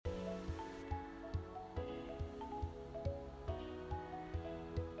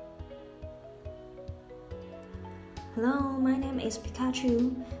Hello, my name is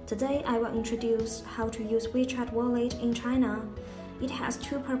Pikachu. Today I will introduce how to use WeChat Wallet in China. It has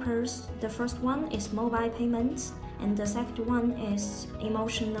two purposes. The first one is mobile payments, and the second one is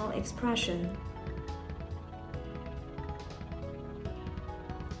emotional expression.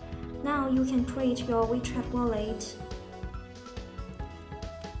 Now you can create your WeChat Wallet.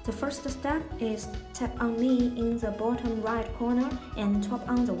 The first step is tap on Me in the bottom right corner and tap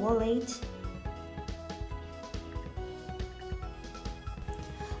on the wallet.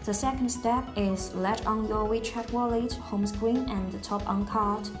 The second step is let on your WeChat Wallet home screen and tap on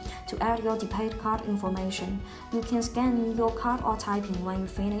Card to add your debit card information. You can scan your card or type in when you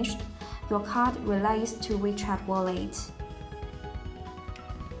finished. Your card relates to WeChat Wallet.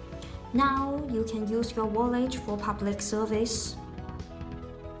 Now you can use your wallet for public service.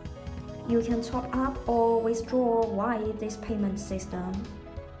 You can top up or withdraw via this payment system.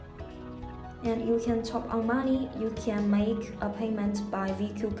 And you can top on money. You can make a payment by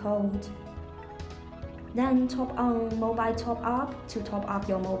VQ code. Then tap on mobile top up to top up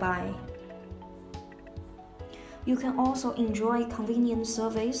your mobile. You can also enjoy convenient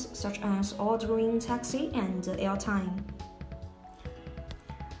service such as ordering taxi and airtime.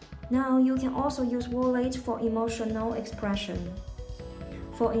 Now you can also use wallet for emotional expression.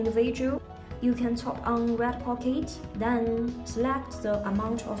 For individual, you can tap on red pocket, then select the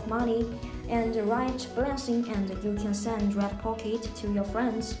amount of money and write blessing, and you can send red pocket to your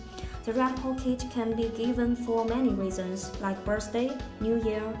friends. The red pocket can be given for many reasons like birthday, New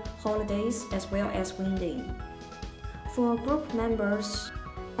Year, holidays, as well as wedding. For group members,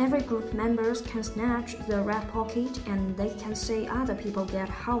 every group members can snatch the red pocket and they can see other people get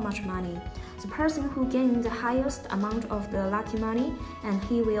how much money. The person who gained the highest amount of the lucky money, and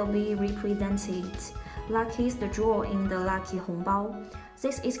he will be represented. Lucky is the draw in the lucky hongbao.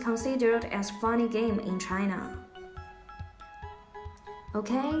 This is considered as funny game in China.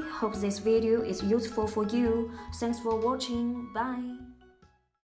 Okay, hope this video is useful for you. Thanks for watching. Bye.